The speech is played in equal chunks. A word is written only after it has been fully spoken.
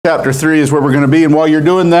Chapter 3 is where we're going to be, and while you're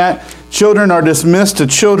doing that, children are dismissed to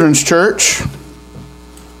Children's Church.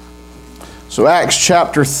 So Acts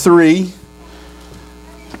chapter 3.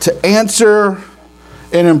 To answer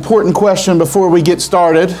an important question before we get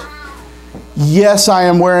started, yes, I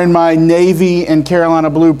am wearing my navy and Carolina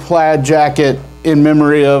blue plaid jacket in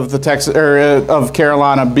memory of the of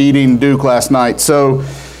Carolina beating Duke last night. So,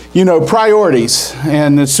 you know, priorities.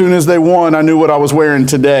 And as soon as they won, I knew what I was wearing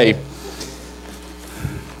today.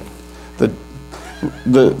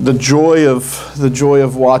 The joy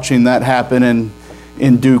of watching that happen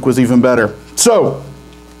in Duke was even better. So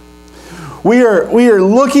we are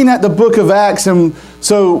looking at the book of Acts, and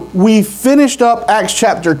so we finished up Acts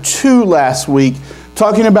chapter 2 last week,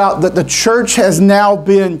 talking about that the church has now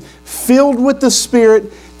been filled with the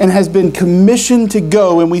Spirit and has been commissioned to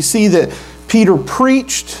go, and we see that Peter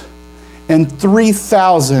preached and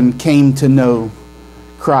 3,000 came to know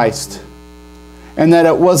Christ. And that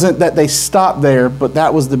it wasn't that they stopped there, but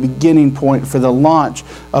that was the beginning point for the launch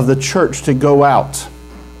of the church to go out.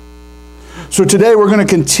 So today we're going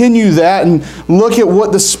to continue that and look at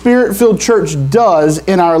what the Spirit-filled church does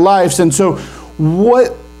in our lives. And so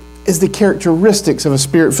what is the characteristics of a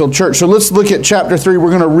Spirit-filled church? So let's look at chapter 3. We're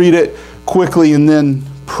going to read it quickly and then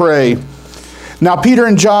pray. Now Peter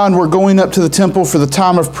and John were going up to the temple for the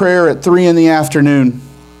time of prayer at 3 in the afternoon.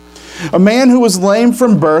 A man who was lame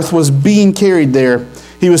from birth was being carried there.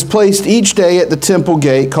 He was placed each day at the temple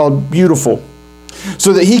gate called Beautiful,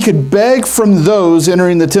 so that he could beg from those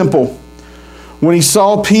entering the temple. When he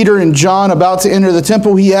saw Peter and John about to enter the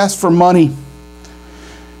temple, he asked for money.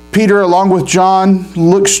 Peter, along with John,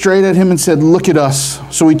 looked straight at him and said, "Look at us."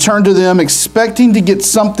 So he turned to them, expecting to get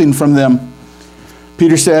something from them.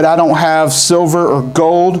 Peter said, "I don't have silver or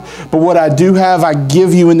gold, but what I do have I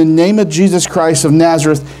give you. In the name of Jesus Christ of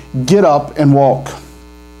Nazareth, get up and walk."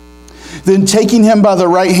 Then taking him by the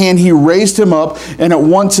right hand, he raised him up, and at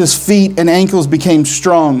once his feet and ankles became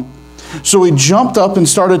strong. So he jumped up and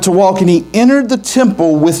started to walk, and he entered the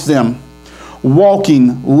temple with them,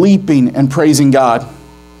 walking, leaping, and praising God.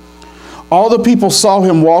 All the people saw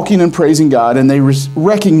him walking and praising God, and they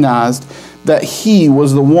recognized that he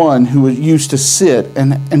was the one who used to sit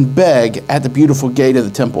and beg at the beautiful gate of the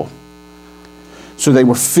temple. So they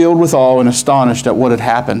were filled with awe and astonished at what had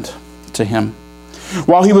happened to him.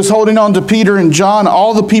 While he was holding on to Peter and John,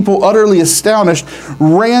 all the people, utterly astonished,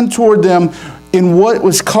 ran toward them in what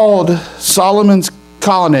was called Solomon's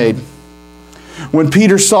colonnade. When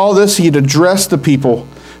Peter saw this, he had addressed the people.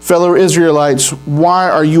 "Fellow Israelites, why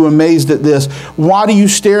are you amazed at this? Why do you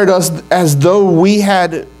stare at us as though we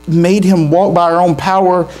had made him walk by our own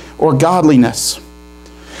power or godliness?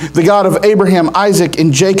 The God of Abraham, Isaac,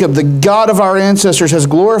 and Jacob, the God of our ancestors, has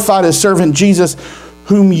glorified his servant Jesus,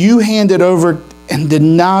 whom you handed over and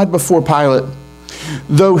denied before Pilate,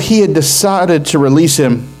 though he had decided to release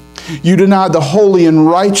him. You denied the holy and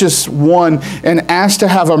righteous one and asked to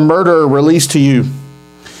have a murderer released to you.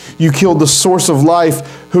 You killed the source of life,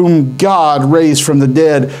 whom God raised from the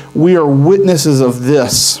dead. We are witnesses of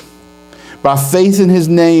this. By faith in his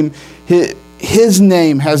name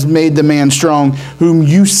has made the man strong, whom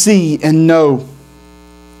you see and know.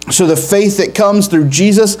 So the faith that comes through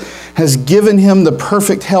Jesus has given him the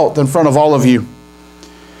perfect health in front of all of you.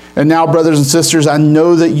 And now, brothers and sisters, I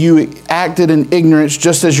know that you acted in ignorance,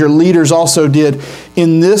 just as your leaders also did.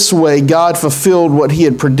 In this way, God fulfilled what he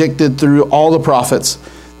had predicted through all the prophets,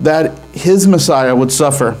 that his Messiah would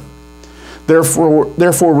suffer.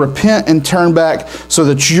 Therefore, repent and turn back so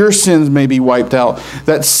that your sins may be wiped out,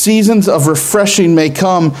 that seasons of refreshing may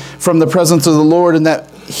come from the presence of the Lord, and that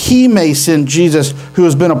he may send Jesus, who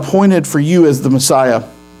has been appointed for you as the Messiah.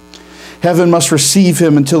 Heaven must receive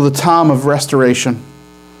him until the time of restoration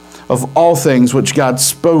of all things which God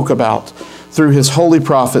spoke about through his holy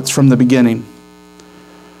prophets from the beginning.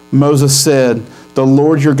 Moses said, the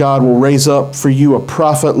Lord your God will raise up for you a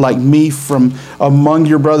prophet like me from among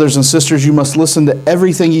your brothers and sisters. You must listen to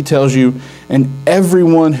everything he tells you, and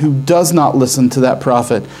everyone who does not listen to that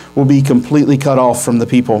prophet will be completely cut off from the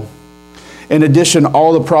people. In addition,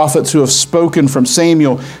 all the prophets who have spoken from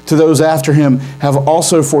Samuel to those after him have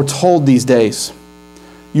also foretold these days.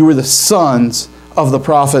 You were the sons of the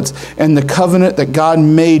prophets and the covenant that God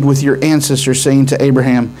made with your ancestors, saying to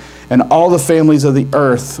Abraham, and all the families of the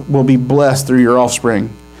earth will be blessed through your offspring.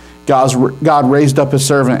 God raised up his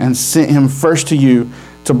servant and sent him first to you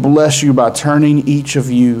to bless you by turning each of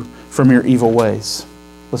you from your evil ways.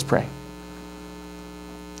 Let's pray.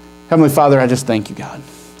 Heavenly Father, I just thank you, God.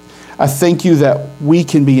 I thank you that we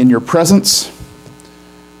can be in your presence.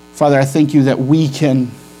 Father, I thank you that we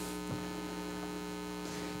can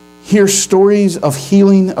hear stories of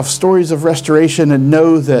healing, of stories of restoration, and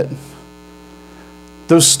know that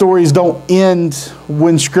those stories don't end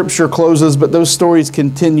when Scripture closes, but those stories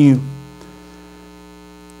continue.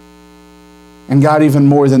 And God, even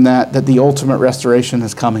more than that, that the ultimate restoration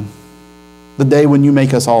is coming. The day when you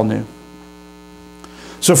make us all new.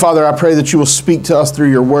 So, Father, I pray that you will speak to us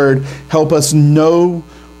through your word. Help us know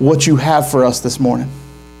what you have for us this morning.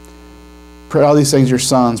 Pray all these things in your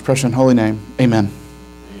Son's precious and holy name. Amen.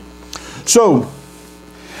 So,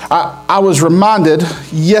 I was reminded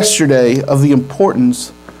yesterday of the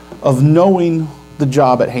importance of knowing the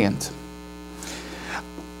job at hand.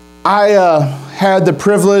 I had the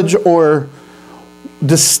privilege or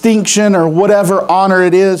distinction or whatever honor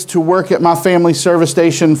it is to work at my family service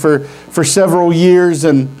station for several years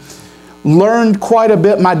and learned quite a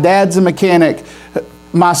bit. My dad's a mechanic.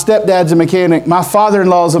 My stepdad's a mechanic. My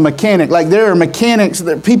father-in-law is a mechanic. Like, there are mechanics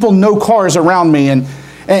that people know cars around me.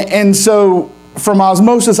 And so from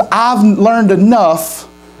osmosis, I've learned enough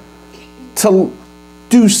to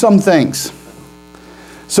do some things.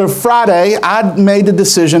 So Friday, I made the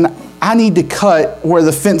decision, I need to cut where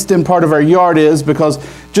the fenced-in part of our yard is, because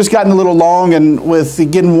just gotten a little long, and with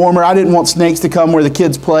it getting warmer, I didn't want snakes to come where the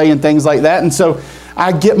kids play and things like that. And so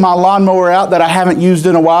I get my lawnmower out that I haven't used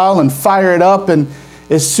in a while and fire it up, and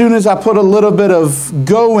as soon as I put a little bit of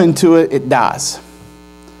go into it, it dies.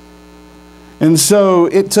 And so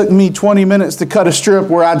it took me 20 minutes to cut a strip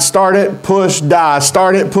where I'd start it, push, die,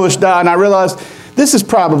 start it, push, die. And I realized this is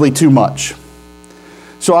probably too much.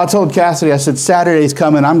 So I told Cassidy, I said, Saturday's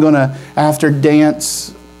coming. I'm going to, after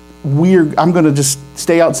dance, I'm going to just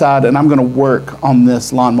stay outside and I'm going to work on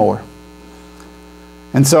this lawnmower.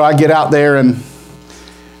 And so I get out there and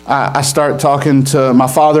I start talking to my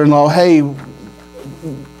father-in-law. Hey,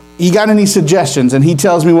 you got any suggestions? And he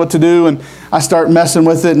tells me what to do, and I start messing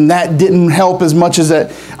with it, and that didn't help as much as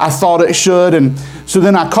that I thought it should. And so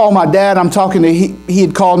then I call my dad. I'm talking to he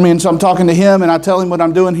had called me, and so I'm talking to him, and I tell him what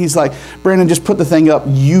I'm doing. He's like, Brandon, just put the thing up.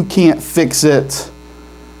 You can't fix it.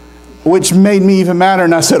 Which made me even madder.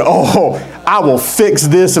 And I said, oh, I will fix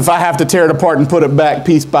this if I have to tear it apart and put it back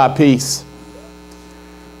piece by piece.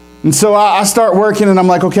 And so I start working, and I'm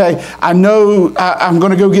like, okay, I know I'm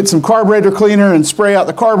going to go get some carburetor cleaner and spray out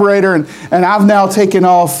the carburetor. And I've now taken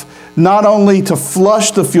off not only to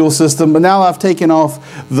flush the fuel system, but now I've taken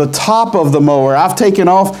off the top of the mower. I've taken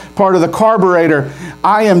off part of the carburetor.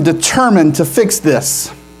 I am determined to fix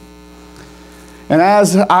this. And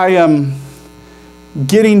as I am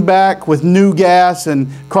getting back with new gas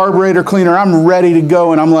and carburetor cleaner, I'm ready to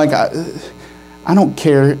go. And I'm like, I don't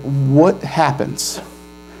care what happens.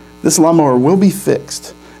 This lawnmower will be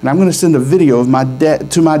fixed. And I'm going to send a video of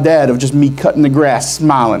to my dad of just me cutting the grass,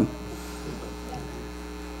 smiling.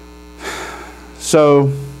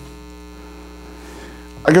 So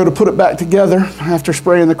I go to put it back together after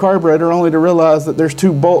spraying the carburetor, only to realize that there's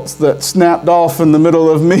 2 bolts that snapped off in the middle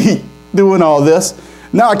of me doing all this.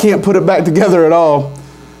 Now I can't put it back together at all.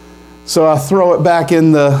 So I throw it back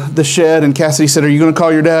in the shed, and Cassidy said, are you going to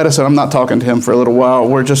call your dad? I said, I'm not talking to him for a little while.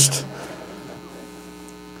 We're just...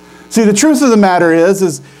 See, the truth of the matter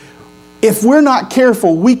is if we're not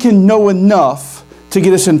careful, we can know enough to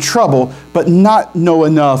get us in trouble, but not know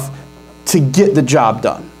enough to get the job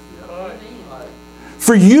done.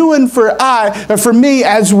 For you and for me,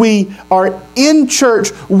 as we are in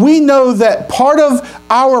church, we know that part of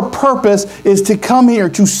our purpose is to come here,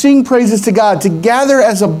 to sing praises to God, to gather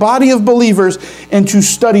as a body of believers, and to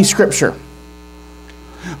study Scripture.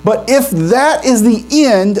 But if that is the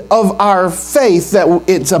end of our faith, that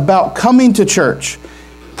it's about coming to church,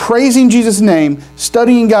 praising Jesus' name,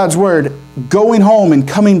 studying God's Word, going home and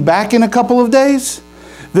coming back in a couple of days,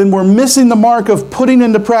 then we're missing the mark of putting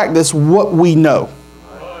into practice what we know.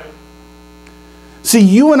 See,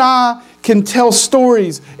 you and I can tell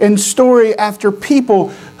stories and story after people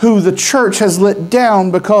who the church has let down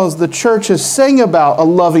because the church has sang about a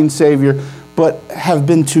loving Savior, but have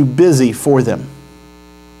been too busy for them.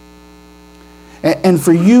 And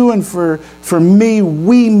for you and for me,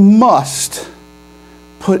 we must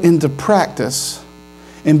put into practice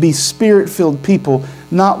and be Spirit-filled people,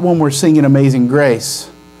 not when we're singing Amazing Grace.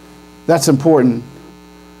 That's important.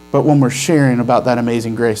 But when we're sharing about that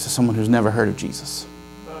amazing grace to someone who's never heard of Jesus.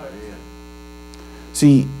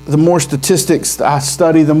 See, the more statistics I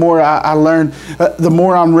study, the more I learn, the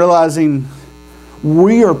more I'm realizing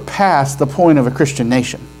we are past the point of a Christian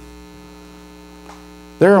nation.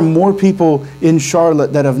 There are more people in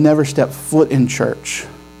Charlotte that have never stepped foot in church.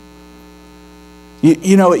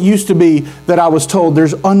 You know, it used to be that I was told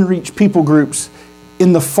there's unreached people groups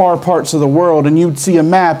in the far parts of the world, and you'd see a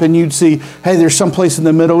map and you'd see, hey, there's some place in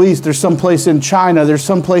the Middle East, there's some place in China, there's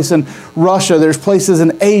some place in Russia, there's places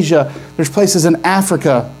in Asia, there's places in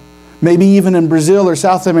Africa, maybe even in Brazil or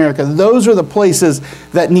South America. Those are the places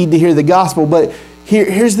that need to hear the gospel. But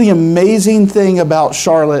here's the amazing thing about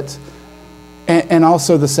Charlotte, and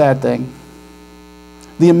also the sad thing.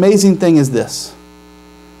 The amazing thing is this.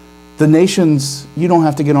 The nations, you don't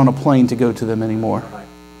have to get on a plane to go to them anymore.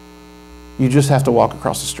 You just have to walk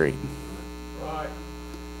across the street.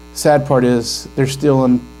 Sad part is there's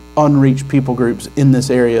still unreached people groups in this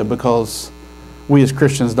area because we as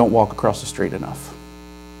Christians don't walk across the street enough.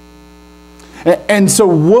 And so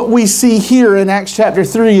what we see here in Acts chapter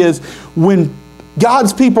 3 is when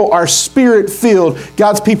God's people are spirit-filled,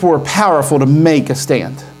 God's people are powerful to make a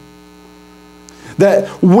stand. That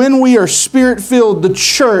when we are spirit-filled, the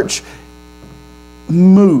church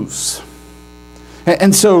moves.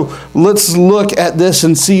 And so let's look at this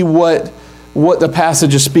and see what the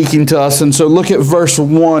passage is speaking to us. And so look at verse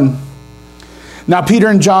 1. Now Peter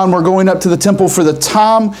and John were going up to the temple for the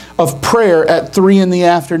time of prayer at 3 in the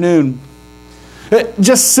afternoon.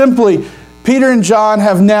 Just simply, Peter and John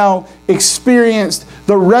have now experienced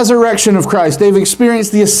the resurrection of Christ. They've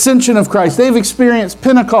experienced the ascension of Christ. They've experienced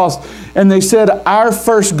Pentecost. And they said, our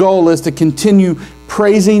first goal is to continue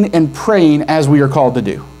praising and praying as we are called to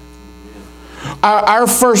do. Our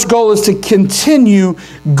first goal is to continue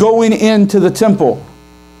going into the temple.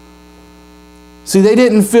 See, they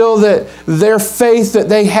didn't feel that their faith that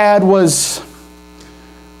they had was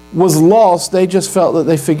lost. They just felt that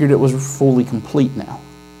they figured it was fully complete now.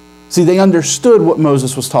 See, they understood what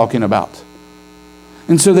Moses was talking about.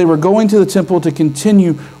 And so they were going to the temple to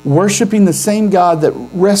continue worshiping the same God that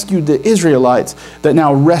rescued the Israelites, that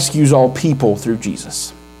now rescues all people through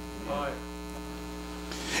Jesus.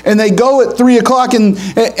 And they go at 3 o'clock, and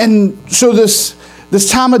so this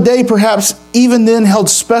time of day perhaps even then held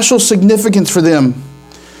special significance for them.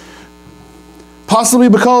 Possibly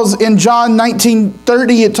because in John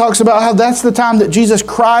 19:30 it talks about how that's the time that Jesus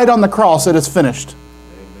cried on the cross, "It is finished."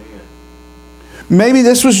 Amen. Maybe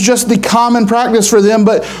this was just the common practice for them,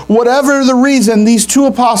 but whatever the reason, these two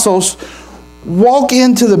apostles walk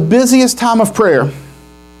into the busiest time of prayer.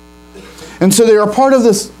 And so they are part of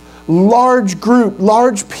this large group,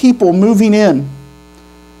 large people moving in.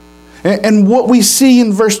 And what we see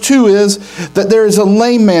in verse 2 is that there is a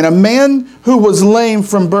lame man. A man who was lame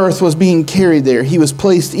from birth was being carried there. He was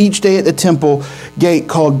placed each day at the temple gate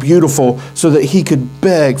called Beautiful so that he could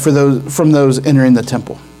beg from those entering the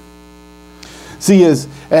temple. See,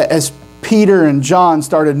 as Peter and John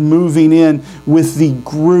started moving in with the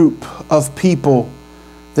group of people,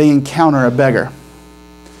 they encounter a beggar.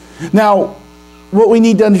 Now, what we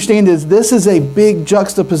need to understand is this is a big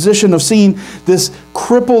juxtaposition of seeing this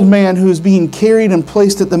crippled man who is being carried and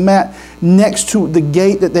placed at the mat next to the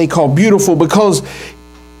gate that they call Beautiful, because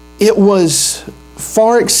it was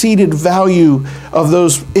far exceeded value of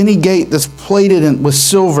any gate that's plated with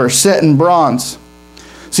silver, set in bronze.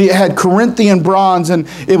 See, it had Corinthian bronze, and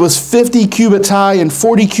it was 50 cubits high and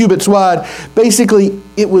 40 cubits wide. Basically,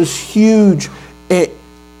 it was huge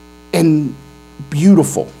and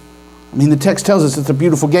beautiful. I mean, the text tells us it's a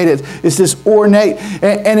beautiful gate. It's this ornate,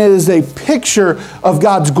 and it is a picture of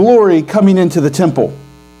God's glory coming into the temple.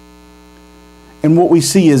 And what we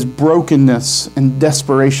see is brokenness and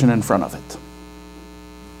desperation in front of it.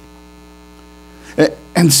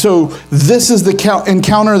 And so this is the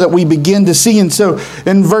encounter that we begin to see. And so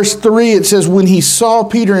in verse 3 it says, when he saw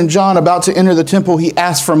Peter and John about to enter the temple, he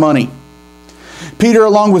asked for money. Peter,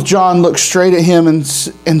 along with John, looked straight at him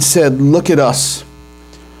and said, "Look at us."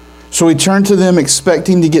 So he turned to them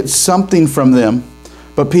expecting to get something from them.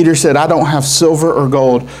 But Peter said, "I don't have silver or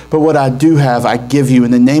gold, but what I do have I give you.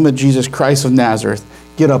 In the name of Jesus Christ of Nazareth,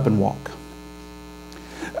 get up and walk."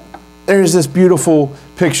 There's this beautiful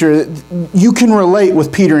picture. You can relate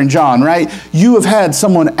with Peter and John, right? You have had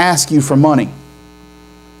someone ask you for money.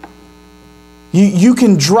 You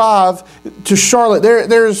can drive to Charlotte.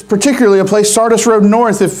 There's particularly a place, Sardis Road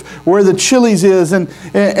North, where the Chili's is and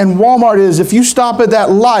Walmart is. If you stop at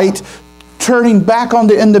that light, turning back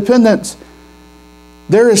onto Independence,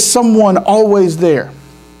 there is someone always there.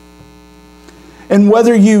 And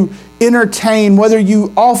whether you entertain, whether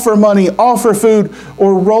you offer money, offer food,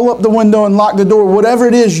 or roll up the window and lock the door, whatever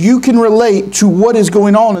it is, you can relate to what is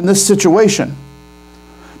going on in this situation.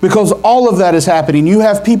 Because all of that is happening. You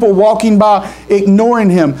have people walking by ignoring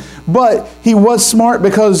him. But he was smart,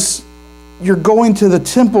 because you're going to the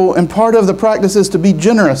temple and part of the practice is to be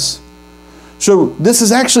generous. So this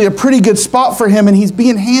is actually a pretty good spot for him, and he's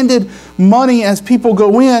being handed money as people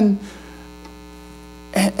go in.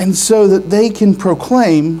 And so that they can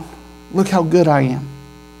proclaim, look how good I am.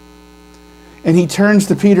 And he turns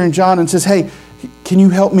to Peter and John and says, hey, can you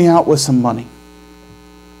help me out with some money?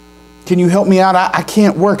 Can you help me out? I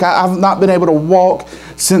can't work. I've not been able to walk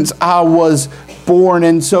since I was born,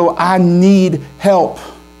 and so I need help.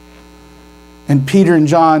 And Peter and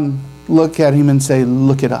John look at him and say,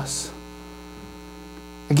 look at us.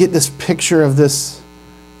 I get this picture of this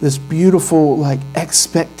beautiful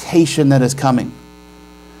expectation that is coming.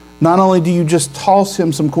 Not only do you just toss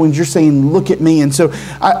him some coins, you're saying, look at me. And so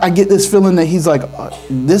I get this feeling that he's like,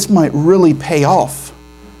 this might really pay off.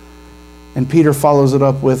 And Peter follows it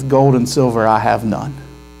up with, gold and silver I have none.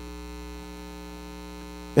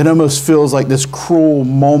 It almost feels like this cruel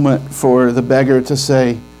moment for the beggar to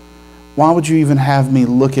say, why would you even have me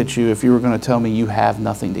look at you if you were going to tell me you have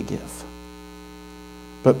nothing to give?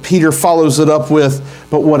 But Peter follows it up with,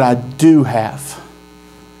 but what I do have,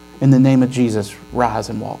 in the name of Jesus, rise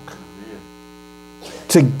and walk.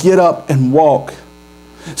 To get up and walk.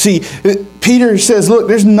 See, Peter says, look,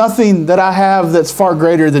 there's nothing that I have that's far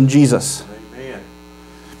greater than Jesus. Amen.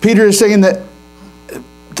 Peter is saying that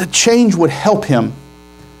the change would help him,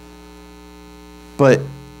 but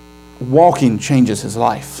walking changes his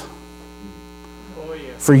life. Oh,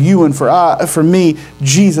 yeah. For you and for me,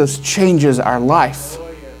 Jesus changes our life. Oh,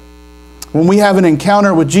 yeah. When we have an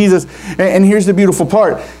encounter with Jesus, and here's the beautiful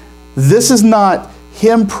part, this is not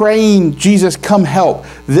him praying, Jesus, come help.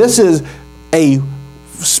 This is a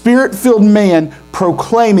Spirit-filled man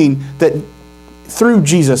proclaiming that through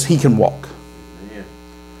Jesus he can walk. Amen.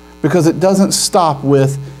 Because it doesn't stop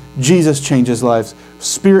with Jesus changes lives.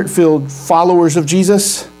 Spirit-filled followers of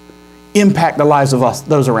Jesus impact the lives of us,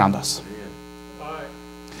 those around us.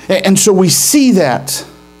 Right. And so we see that.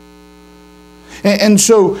 And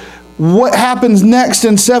so what happens next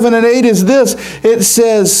in 7 and 8 is this. It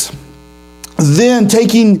says, then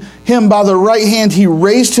taking him by the right hand, he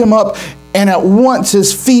raised him up, and at once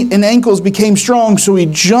his feet and ankles became strong. So he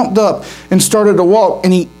jumped up and started to walk,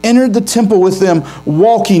 and he entered the temple with them,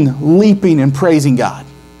 walking, leaping, and praising God.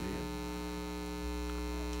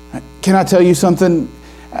 Can I tell you something?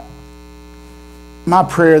 My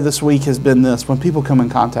prayer this week has been this. When people come in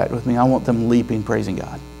contact with me, I want them leaping, praising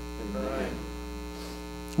God. Amen.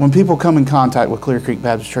 When people come in contact with Clear Creek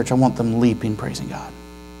Baptist Church, I want them leaping, praising God.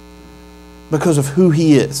 Because of who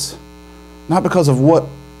He is. Not because of what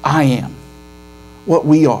I am, what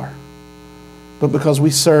we are, but because we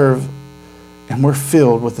serve and we're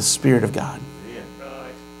filled with the Spirit of God.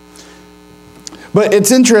 But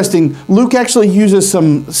it's interesting, Luke actually uses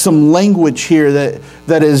some language here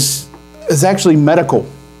that is actually medical.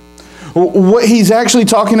 What he's actually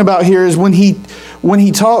talking about here is when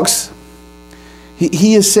he talks,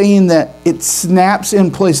 he is saying that it snaps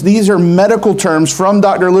in place. These are medical terms from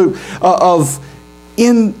Dr. Luke of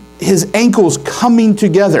in his ankles coming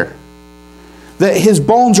together. That his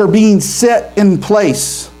bones are being set in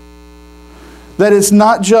place. That it's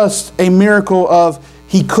not just a miracle of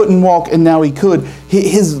he couldn't walk and now he could.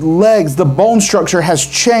 His legs, the bone structure has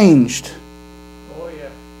changed. Oh,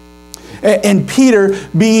 yeah. And Peter,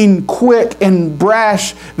 being quick and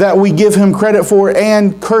brash that we give him credit for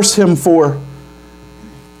and curse him for,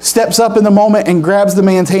 steps up in the moment and grabs the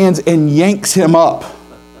man's hands and yanks him up.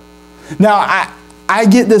 Now, I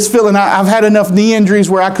get this feeling, I've had enough knee injuries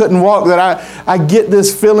where I couldn't walk that I get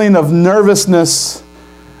this feeling of nervousness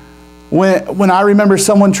when I remember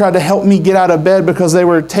someone tried to help me get out of bed because they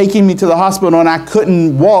were taking me to the hospital and I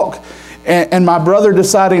couldn't walk. And my brother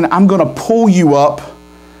deciding, I'm going to pull you up.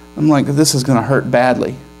 I'm like, this is going to hurt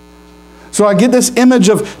badly. So I get this image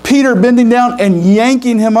of Peter bending down and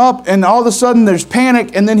yanking him up, and all of a sudden there's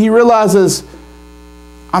panic, and then he realizes,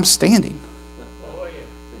 I'm standing.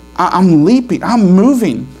 I'm leaping. I'm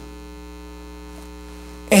moving.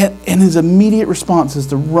 And his immediate response is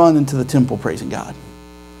to run into the temple praising God.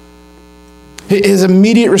 His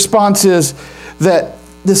immediate response is that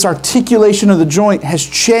this articulation of the joint has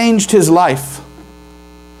changed his life.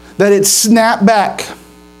 That it snapped back.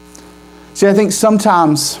 See, I think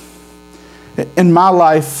sometimes in my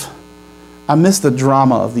life, I miss the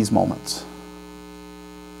drama of these moments.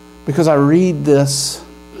 Because I read this,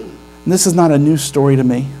 and this is not a new story to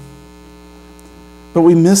me. But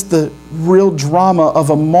we miss the real drama of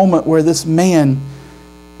a moment where this man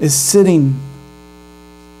is sitting,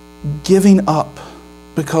 giving up,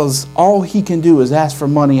 because all he can do is ask for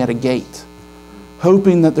money at a gate,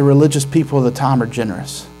 hoping that the religious people of the time are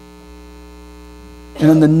generous. And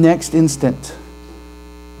in the next instant,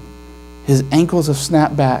 his ankles have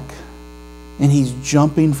snapped back, and he's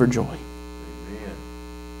jumping for joy. Amen.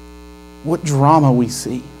 What drama we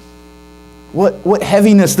see. what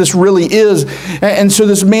heaviness this really is. And so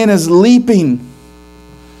this man is leaping.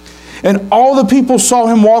 And all the people saw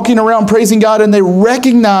him walking around praising God, and they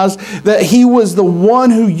recognized that he was the one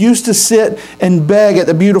who used to sit and beg at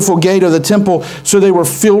the beautiful gate of the temple. So they were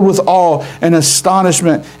filled with awe and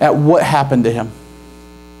astonishment at what happened to him.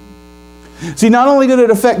 See, not only did it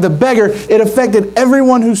affect the beggar, it affected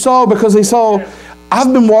everyone who saw, because they saw,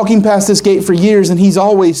 I've been walking past this gate for years and he's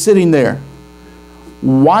always sitting there.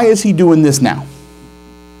 Why is he doing this now?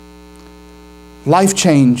 Life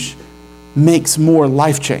change makes more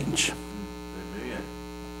life change. Amen.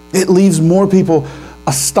 It leaves more people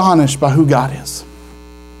astonished by who God is.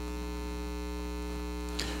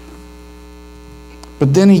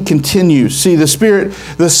 But then he continues. See, the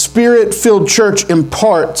Spirit-filled church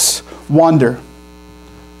imparts wonder.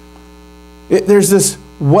 There's this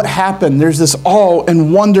what happened. There's this awe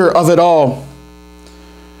and wonder of it all.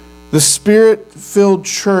 The Spirit-filled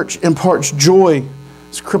church imparts joy.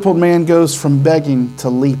 This crippled man goes from begging to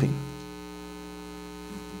leaping.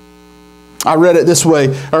 I read it this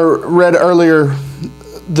way, or read earlier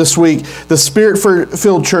this week. The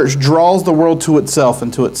Spirit-filled church draws the world to itself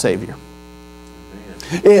and to its Savior.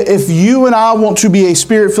 If you and I want to be a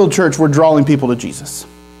Spirit-filled church, we're drawing people to Jesus.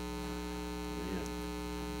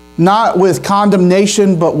 Not with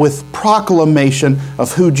condemnation, but with proclamation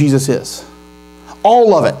of who Jesus is.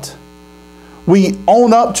 All of it. We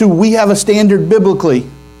own up to, we have a standard biblically,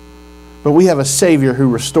 but we have a Savior who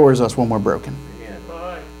restores us when we're broken.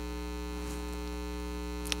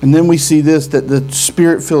 And then we see this, that the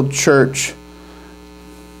Spirit-filled church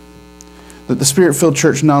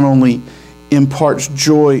not only imparts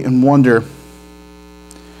joy and wonder,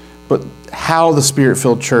 but how the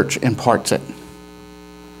Spirit-filled church imparts it.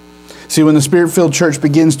 See, when the Spirit-filled church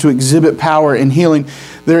begins to exhibit power and healing,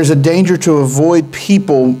 there's a danger to avoid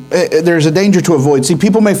people. See,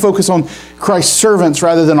 people may focus on Christ's servants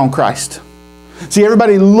rather than on Christ. See,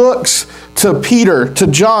 everybody looks to Peter, to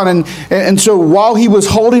John, and so while he was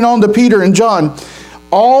holding on to Peter and John,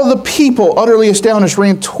 all the people, utterly astonished,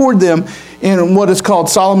 ran toward them in what is called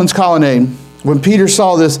Solomon's colonnade. When Peter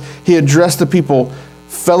saw this, he addressed the people,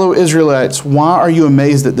 fellow Israelites, why are you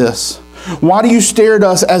amazed at this? Why do you stare at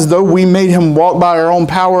us as though we made him walk by our own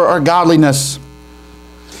power or godliness?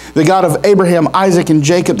 The God of Abraham, Isaac, and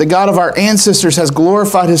Jacob, the God of our ancestors, has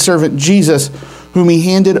glorified his servant Jesus, whom you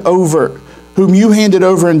handed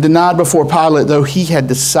over and denied before Pilate, though he had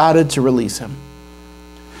decided to release him.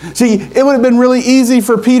 See, it would have been really easy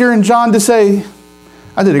for Peter and John to say,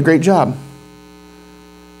 I did a great job.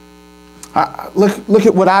 Look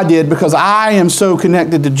at what I did, because I am so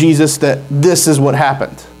connected to Jesus that this is what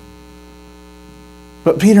happened.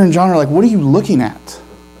 But Peter and John are like, what are you looking at?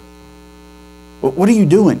 What are you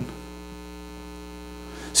doing?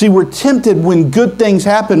 See, we're tempted when good things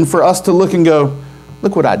happen for us to look and go,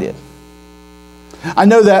 look what I did. I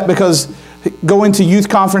know that because going to youth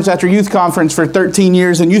conference after youth conference for 13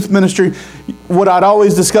 years in youth ministry, what I'd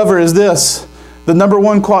always discover is this. The number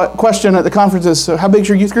one question at the conference is, so how big's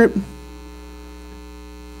your youth group?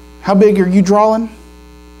 How big are you drawing?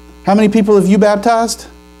 How many people have you baptized?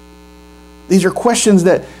 These are questions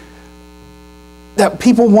that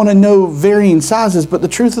people want to know varying sizes, but the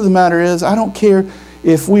truth of the matter is, I don't care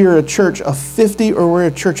if we are a church of 50 or we're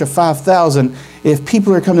a church of 5,000. If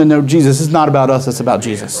people are coming to know Jesus, it's not about us, it's about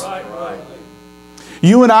Jesus.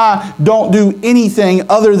 You and I don't do anything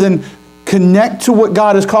other than connect to what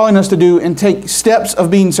God is calling us to do and take steps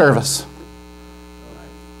of being service.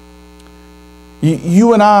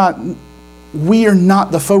 You and I, we are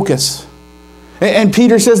not the focus. And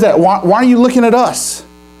Peter says that. Why are you looking at us?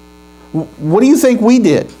 What do you think we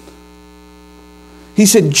did? He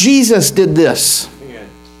said, Jesus did this.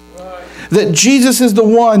 That Jesus is the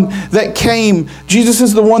one that came. Jesus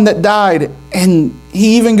is the one that died. And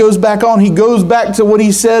he even goes back on. He goes back to what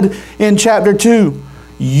he said in chapter 2.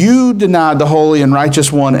 You denied the holy and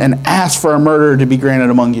righteous one and asked for a murderer to be granted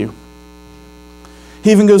among you.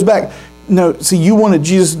 He even goes back. No, see, you wanted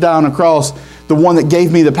Jesus to die on a cross, the one that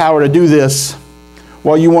gave me the power to do this,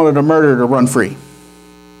 while you wanted a murderer to run free.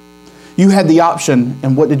 You had the option,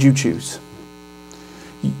 and what did you choose?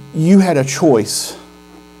 You had a choice.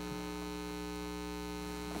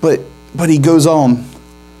 But he goes on.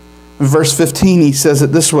 In verse 15, he says it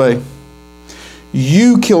this way.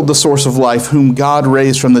 You killed the source of life, whom God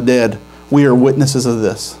raised from the dead. We are witnesses of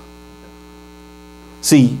this.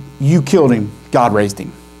 See, you killed him. God raised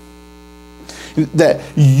him. That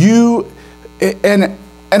you...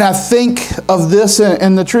 And I think of this,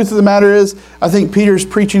 and the truth of the matter is, I think Peter's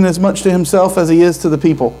preaching as much to himself as he is to the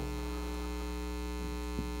people.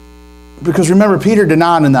 Because remember, Peter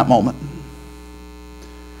denied in that moment.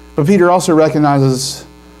 But Peter also recognizes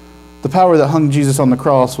the power that hung Jesus on the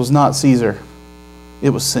cross was not Caesar.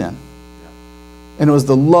 It was sin. And it was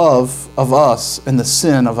the love of us and the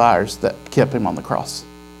sin of ours that kept him on the cross.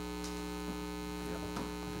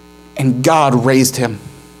 And God raised him.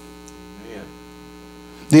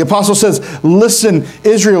 The apostle says, listen,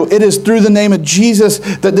 Israel, it is through the name of Jesus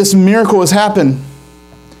that this miracle has happened.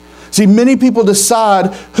 See, many people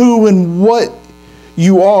decide who and what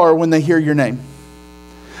you are when they hear your name.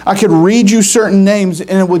 I could read you certain names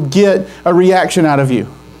and it would get a reaction out of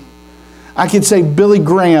you. I could say Billy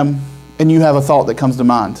Graham and you have a thought that comes to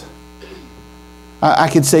mind. I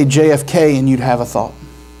could say JFK and you'd have a thought.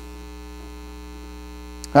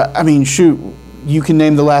 I mean, shoot, you can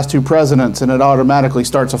name the last two presidents and it automatically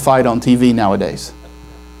starts a fight on TV nowadays.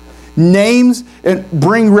 Names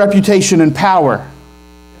bring reputation and power.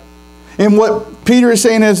 And what Peter is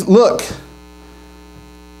saying is, look,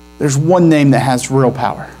 there's one name that has real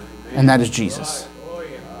power, and that is Jesus.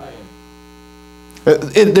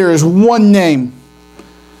 There is one name.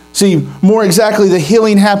 See, more exactly, the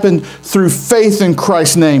healing happened through faith in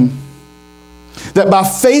Christ's name. That by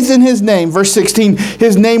faith in his name, verse 16,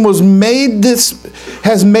 his name has made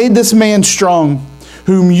this man strong,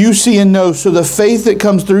 whom you see and know. So the faith that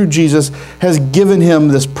comes through Jesus has given him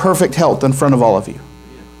this perfect health in front of all of you.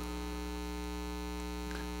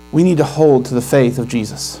 We need to hold to the faith of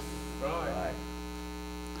Jesus. Right.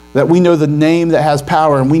 That we know the name that has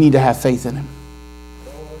power and we need to have faith in him.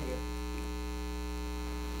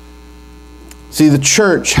 See, the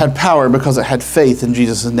church had power because it had faith in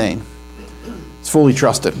Jesus' name. It's fully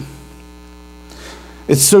trusted.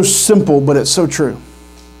 It's so simple, but it's so true.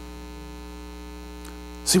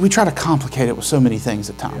 See, we try to complicate it with so many things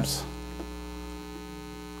at times.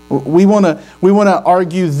 We want to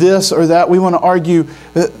argue this or that. We want to argue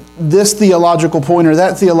this theological point or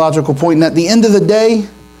that theological point. And at the end of the day,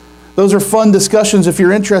 those are fun discussions if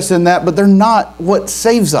you're interested in that, but they're not what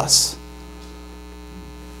saves us.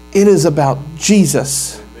 It is about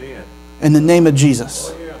Jesus. Amen. In the name of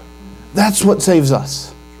Jesus. Oh, yeah. That's what saves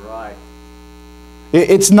us. That's right.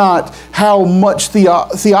 It's not how much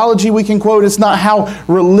theology we can quote. It's not how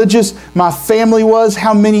religious my family was,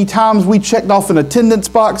 how many times we checked off an attendance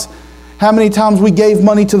box, how many times we gave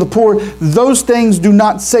money to the poor. Those things do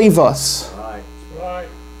not save us. Right. Right.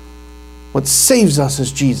 What saves us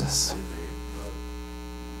is Jesus.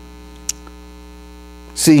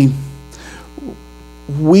 See,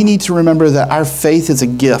 we need to remember that our faith is a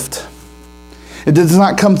gift. It does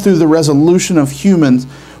not come through the resolution of humans'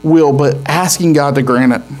 will, but asking God to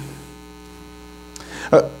grant it.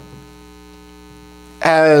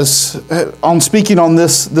 Speaking on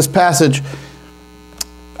this passage,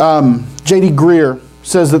 J.D. Greer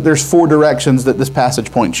says that there's 4 directions that this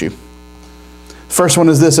passage points you. First one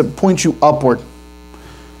is this: it points you upward.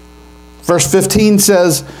 Verse 15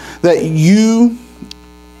 says that you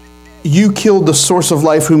killed the source of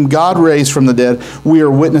life, whom God raised from the dead. We are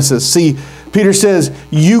witnesses. See, Peter says,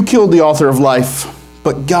 you killed the author of life,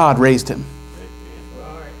 but God raised him.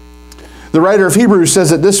 The writer of Hebrews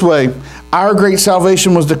says it this way: our great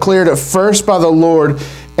salvation was declared at first by the Lord,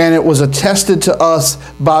 and it was attested to us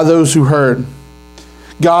by those who heard.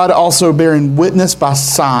 God also bearing witness by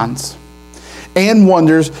signs and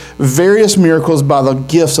wonders, various miracles by the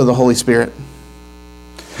gifts of the Holy Spirit.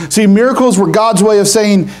 See, miracles were God's way of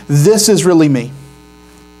saying, this is really me.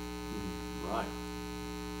 Right.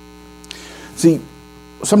 See,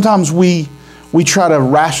 sometimes we try to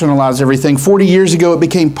rationalize everything. 40 years ago, it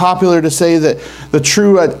became popular to say that the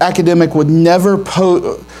true academic would never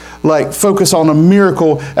focus on a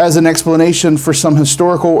miracle as an explanation for some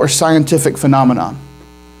historical or scientific phenomenon.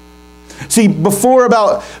 See, before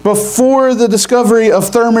the discovery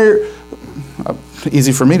of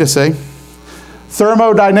easy for me to say,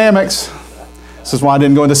 thermodynamics, this is why I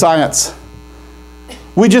didn't go into science.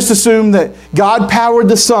 We just assumed that God powered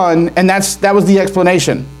the sun and that was the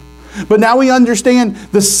explanation. But now we understand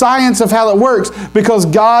the science of how it works because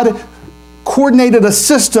God coordinated a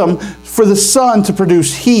system for the sun to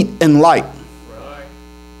produce heat and light. Right.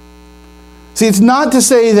 See, it's not to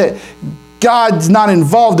say that God's not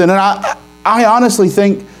involved in it. I honestly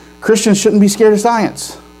think Christians shouldn't be scared of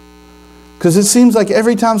science. Because it seems like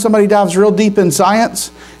every time somebody dives real deep in science,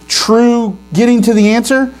 true getting to the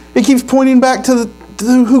answer, it keeps pointing back to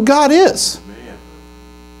who God is.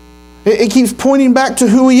 It keeps pointing back to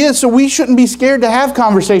who He is. So we shouldn't be scared to have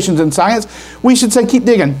conversations in science. We should say, keep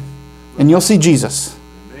digging, and you'll see Jesus.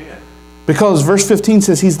 Because verse 15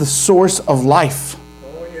 says He's the source of life.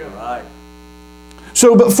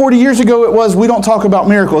 So, but 40 years ago it was, we don't talk about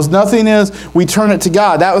miracles. Nothing is, we turn it to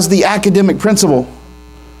God. That was the academic principle.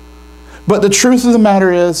 But the truth of the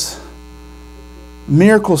matter is,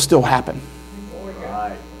 miracles still happen.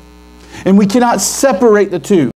 And we cannot separate the two.